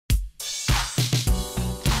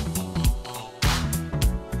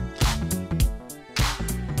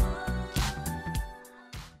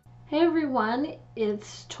Hey everyone,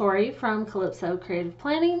 it's Tori from Calypso Creative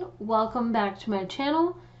Planning. Welcome back to my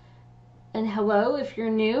channel, and hello if you're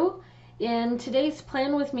new. In today's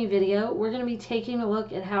Plan With Me video, we're going to be taking a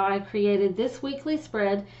look at how I created this weekly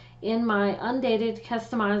spread in my undated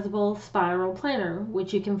customizable spiral planner,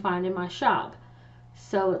 which you can find in my shop.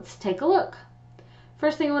 So let's take a look.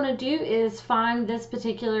 First thing I want to do is find this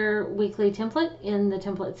particular weekly template in the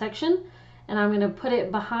template section, and I'm going to put it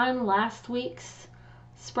behind last week's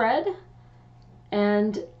spread.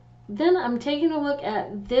 And then I'm taking a look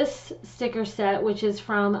at this sticker set, which is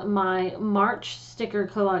from my March sticker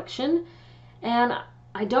collection, and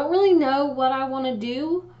I don't really know what I want to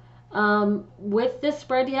do with this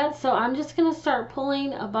spread yet, so I'm just going to start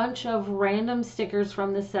pulling a bunch of random stickers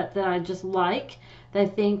from the set that I just like, that I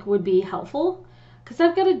think would be helpful, because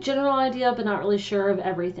I've got a general idea but not really sure of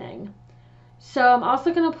everything. So I'm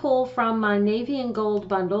also going to pull from my navy and gold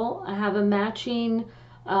bundle. I have a matching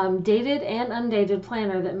dated and undated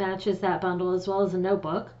planner that matches that bundle, as well as a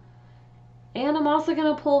notebook. And I'm also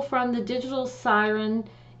going to pull from the Digital Siren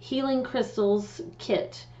Healing Crystals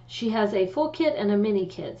kit. She has a full kit and a mini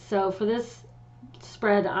kit. So for this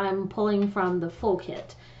spread, I'm pulling from the full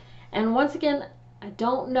kit. And once again, I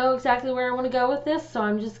don't know exactly where I want to go with this, so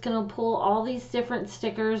I'm just going to pull all these different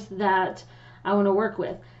stickers that I want to work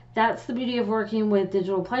with. That's the beauty of working with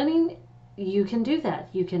digital planning. You can do that.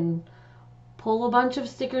 You can pull a bunch of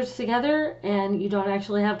stickers together and you don't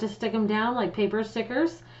actually have to stick them down like paper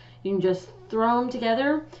stickers. You can just throw them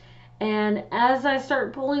together. And as I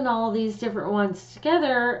start pulling all these different ones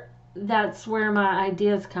together, that's where my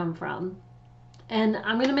ideas come from. And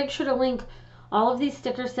I'm going to make sure to link all of these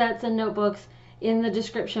sticker sets and notebooks in the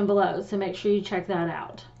description below, so make sure you check that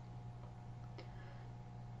out.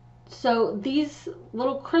 So these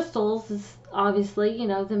little crystals is obviously, you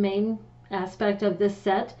know, the main aspect of this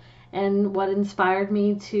set and what inspired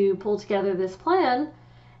me to pull together this plan.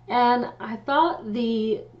 And I thought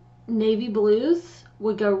the navy blues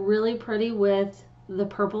would go really pretty with the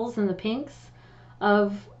purples and the pinks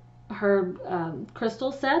of her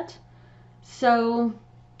crystal set. So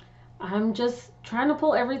I'm just trying to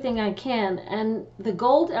pull everything I can. And the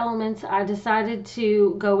gold elements, I decided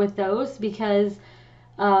to go with those because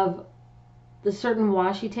of the certain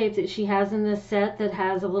washi tape that she has in this set that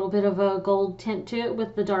has a little bit of a gold tint to it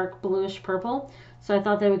with the dark bluish purple. So I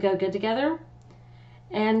thought they would go good together.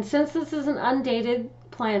 And since this is an undated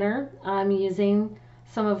planner, I'm using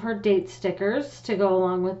some of her date stickers to go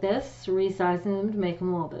along with this, resizing them to make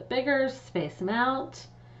them a little bit bigger, space them out.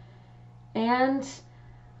 And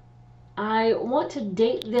I want to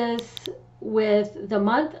date this with the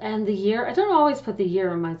month and the year. I don't always put the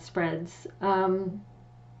year on my spreads.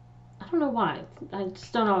 I don't know why. I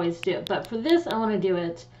just don't always do it. But for this, I want to do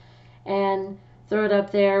it and throw it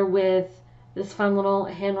up there with this fun little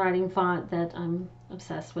handwriting font that I'm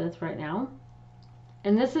obsessed with right now.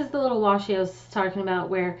 And this is the little washi I was talking about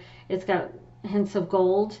where it's got hints of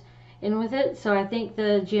gold in with it. So I think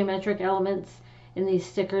the geometric elements in these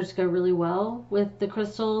stickers go really well with the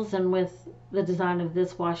crystals and with the design of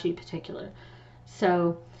this washi in particular.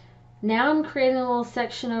 So now I'm creating a little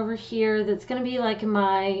section over here that's going to be like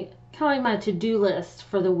my kind of like my to-do list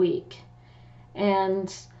for the week.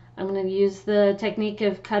 And I'm going to use the technique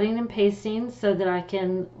of cutting and pasting so that I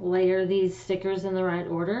can layer these stickers in the right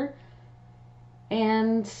order.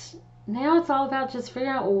 And now it's all about just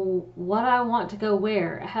figuring out what I want to go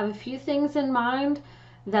where. I have a few things in mind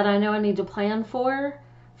that I know I need to plan for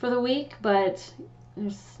the week, but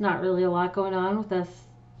there's not really a lot going on with us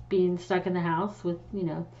being stuck in the house with, you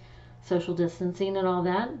know, social distancing and all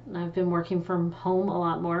that. I've been working from home a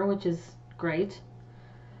lot more, which is great.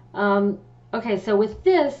 Okay, so with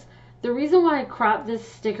this, the reason why I cropped this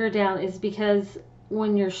sticker down is because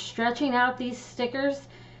when you're stretching out these stickers,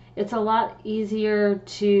 it's a lot easier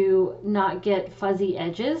to not get fuzzy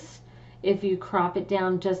edges if you crop it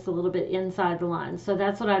down just a little bit inside the line. So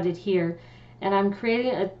that's what I did here. And I'm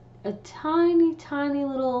creating a tiny, tiny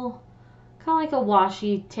little, kind of like a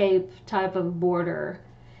washi tape type of border.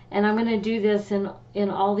 And I'm going to do this in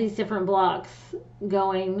all these different blocks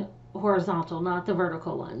going horizontal, not the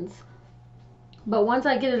vertical ones. But once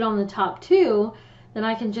I get it on the top two, then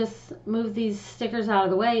I can just move these stickers out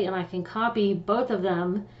of the way and I can copy both of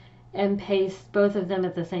them and paste both of them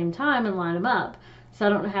at the same time and line them up. So I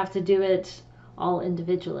don't have to do it all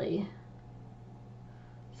individually.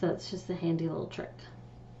 So it's just a handy little trick.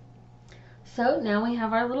 So now we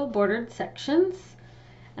have our little bordered sections.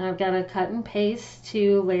 And I've got to cut and paste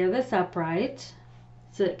to layer this upright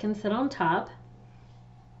so it can sit on top.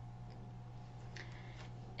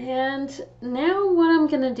 And now what I'm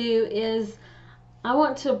going to do is I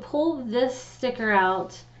want to pull this sticker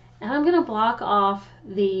out and I'm going to block off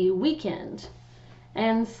the weekend.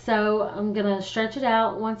 And so I'm going to stretch it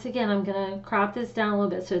out. Once again, I'm going to crop this down a little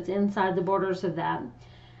bit so it's inside the borders of that.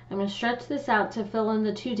 I'm going to stretch this out to fill in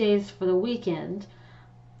the 2 days for the weekend.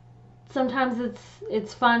 Sometimes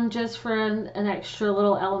it's fun just for an extra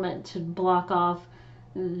little element to block off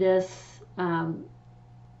this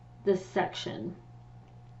this section.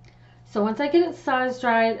 So once I get it sized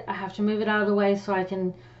right, I have to move it out of the way so I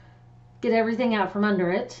can get everything out from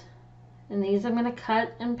under it. And these I'm going to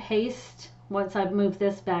cut and paste once I've moved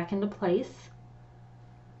this back into place.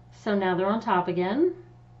 So now they're on top again.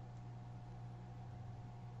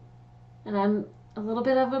 And I'm a little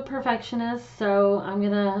bit of a perfectionist, so I'm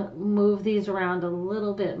going to move these around a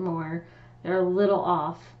little bit more. They're a little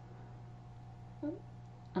off.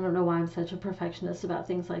 I don't know why I'm such a perfectionist about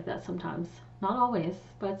things like that sometimes. Not always,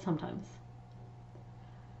 but sometimes.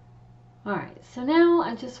 Alright, so now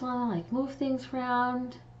I just want to move things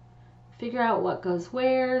around, figure out what goes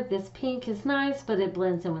where. This pink is nice, but it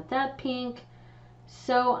blends in with that pink.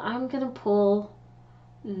 So I'm going to pull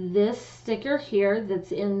this sticker here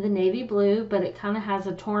that's in the navy blue, but it kind of has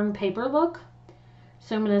a torn paper look.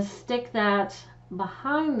 So I'm going to stick that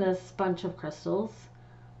behind this bunch of crystals.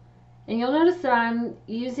 And you'll notice that I'm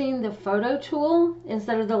using the photo tool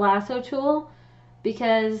instead of the lasso tool,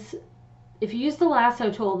 because if you use the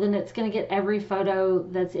lasso tool, then it's going to get every photo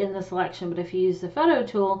that's in the selection. But if you use the photo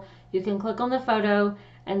tool, you can click on the photo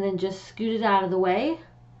and then just scoot it out of the way.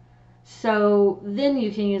 So then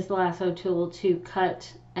you can use the lasso tool to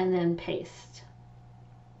cut and then paste.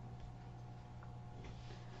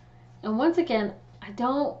 And once again,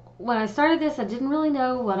 when I started this, I didn't really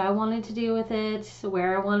know what I wanted to do with it,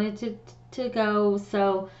 where I wanted to go.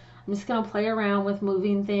 So I'm just going to play around with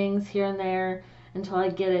moving things here and there until I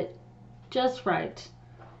get it just right.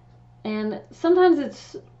 And sometimes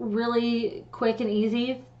it's really quick and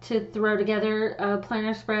easy to throw together a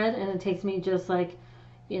planner spread, and it takes me just 5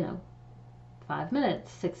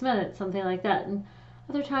 minutes, 6 minutes, something like that. And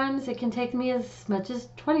other times it can take me as much as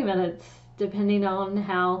 20 minutes, depending on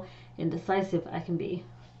how indecisive I can be.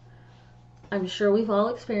 I'm sure we've all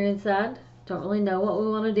experienced that. Don't really know what we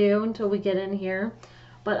want to do until we get in here.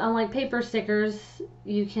 But unlike paper stickers,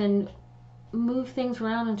 you can move things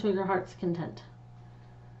around until your heart's content.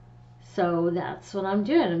 So that's what I'm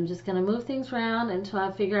doing. I'm just going to move things around until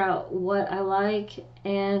I figure out what I like,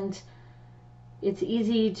 and it's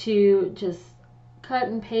easy to just cut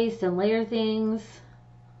and paste and layer things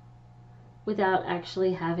without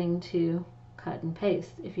actually having to cut and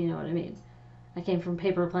paste, if you know what I mean. I came from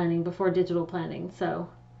paper planning before digital planning, so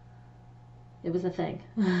it was a thing.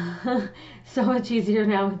 So much easier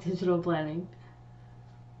now with digital planning.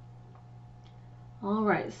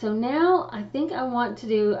 Alright, so now I think I want to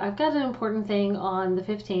do, I've got an important thing on the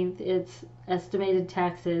 15th. It's estimated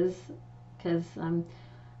taxes, because I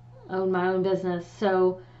own my own business.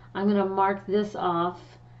 So I'm going to mark this off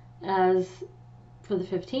as for the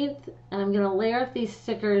 15th, and I'm going to layer up these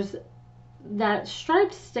stickers. That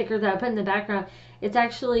striped sticker that I put in the background, it's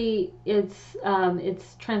actually, it's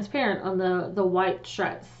transparent on the white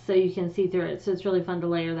stripes, so you can see through it. So it's really fun to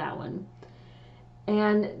layer that one.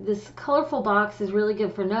 And this colorful box is really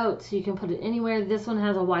good for notes. You can put it anywhere. This one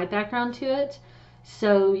has a white background to it,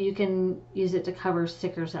 so you can use it to cover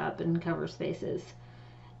stickers up and cover spaces.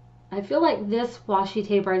 I feel like this washi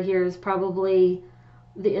tape right here is probably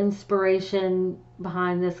the inspiration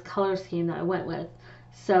behind this color scheme that I went with.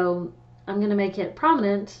 So I'm going to make it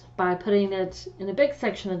prominent by putting it in a big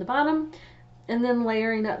section at the bottom and then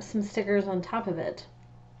layering up some stickers on top of it.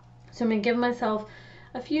 So I'm going to give myself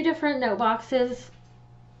a few different note boxes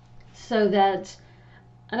so that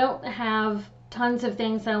I don't have tons of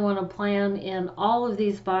things I want to plan in all of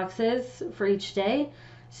these boxes for each day.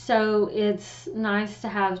 So it's nice to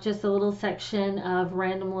have just a little section of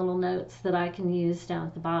random little notes that I can use down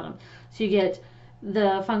at the bottom. So you get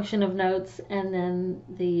the function of notes and then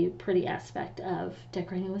the pretty aspect of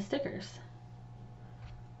decorating with stickers.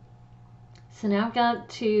 So now I've got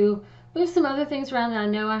to move some other things around. I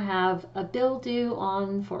know I have a bill due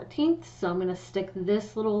on 14th, so I'm going to stick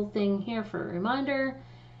this little thing here for a reminder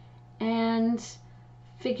and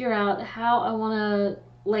figure out how I want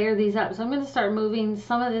to layer these up. So I'm going to start moving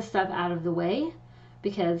some of this stuff out of the way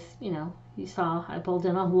because, you saw I pulled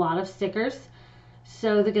in a lot of stickers.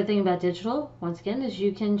 So the good thing about digital, once again, is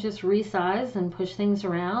you can just resize and push things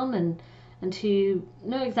around and until you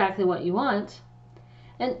know exactly what you want.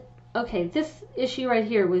 And okay, this issue right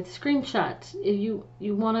here with screenshot, if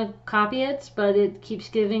you want to copy it, but it keeps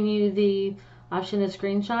giving you the option to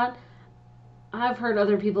screenshot. I've heard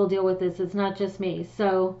other people deal with this. It's not just me.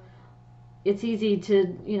 So it's easy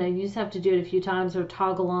to, you just have to do it a few times or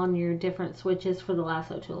toggle on your different switches for the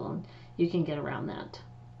lasso tool and you can get around that.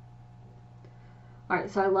 Alright,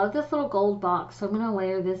 so I love this little gold box, so I'm going to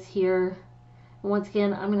layer this here. And once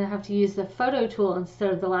again, I'm going to have to use the photo tool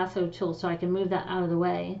instead of the lasso tool so I can move that out of the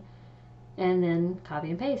way. And then copy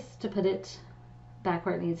and paste to put it back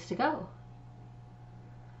where it needs to go.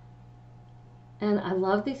 And I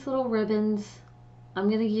love these little ribbons. I'm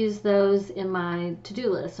going to use those in my to-do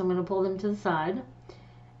list. I'm going to pull them to the side.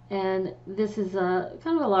 And this is a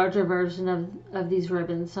kind of a larger version of these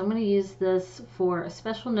ribbons. So I'm going to use this for a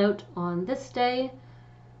special note on this day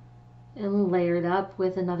and layer it up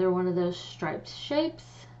with another one of those striped shapes.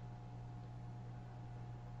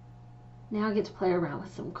 Now I get to play around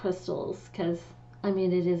with some crystals because, I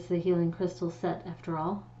mean, it is the Healing Crystal set after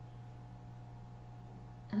all.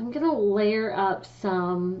 And I'm going to layer up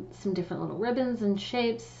some different little ribbons and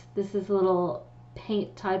shapes. This is a little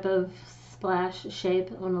paint type of splash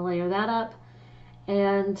shape. I'm going to layer that up.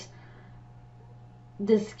 And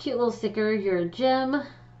this cute little sticker, "You're a gem." I'm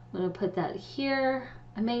going to put that here.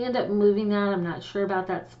 I may end up moving that. I'm not sure about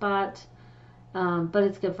that spot, but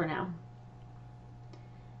it's good for now.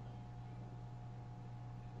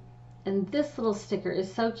 And this little sticker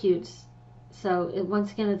is so cute. So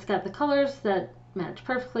once again, it's got the colors that match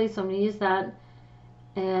perfectly, so I'm going to use that.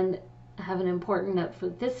 And I have an important note for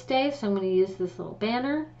this day, so I'm going to use this little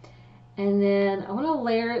banner. And then I want to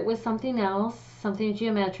layer it with something else, something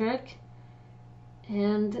geometric.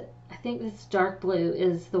 And I think this dark blue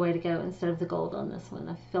is the way to go instead of the gold on this one.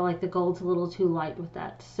 I feel like the gold's a little too light with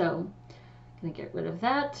that, so I'm going to get rid of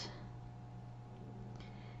that.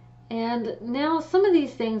 And now some of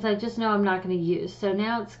these things I just know I'm not going to use, so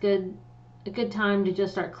now it's a good time to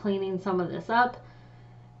just start cleaning some of this up.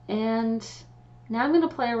 And now I'm going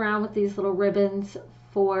to play around with these little ribbons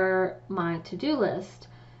for my to-do list.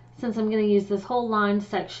 Since I'm going to use this whole lined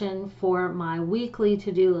section for my weekly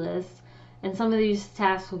to-do list, and some of these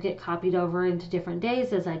tasks will get copied over into different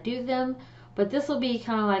days as I do them, but this will be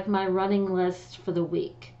kind of like my running list for the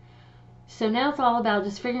week. So now it's all about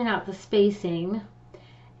just figuring out the spacing.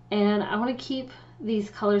 And I want to keep these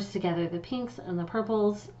colors together, the pinks and the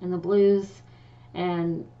purples and the blues,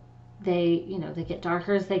 and they get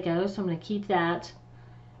darker as they go, so I'm going to keep that.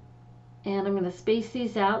 And I'm going to space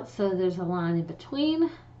these out so there's a line in between.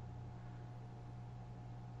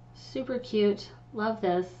 Super cute. Love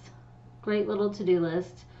this. Great little to-do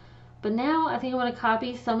list. But now I think I want to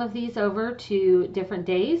copy some of these over to different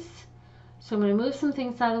days. So I'm going to move some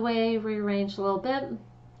things out of the way, rearrange a little bit.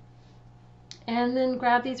 And then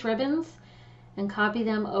grab these ribbons and copy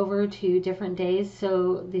them over to different days.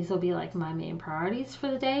 So these will be like my main priorities for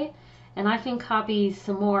the day. And I can copy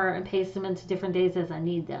some more and paste them into different days as I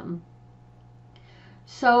need them.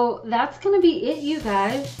 So that's going to be it, you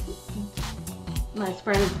guys. My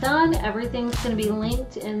spread is done. Everything's going to be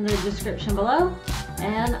linked in the description below.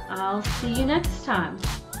 And I'll see you next time.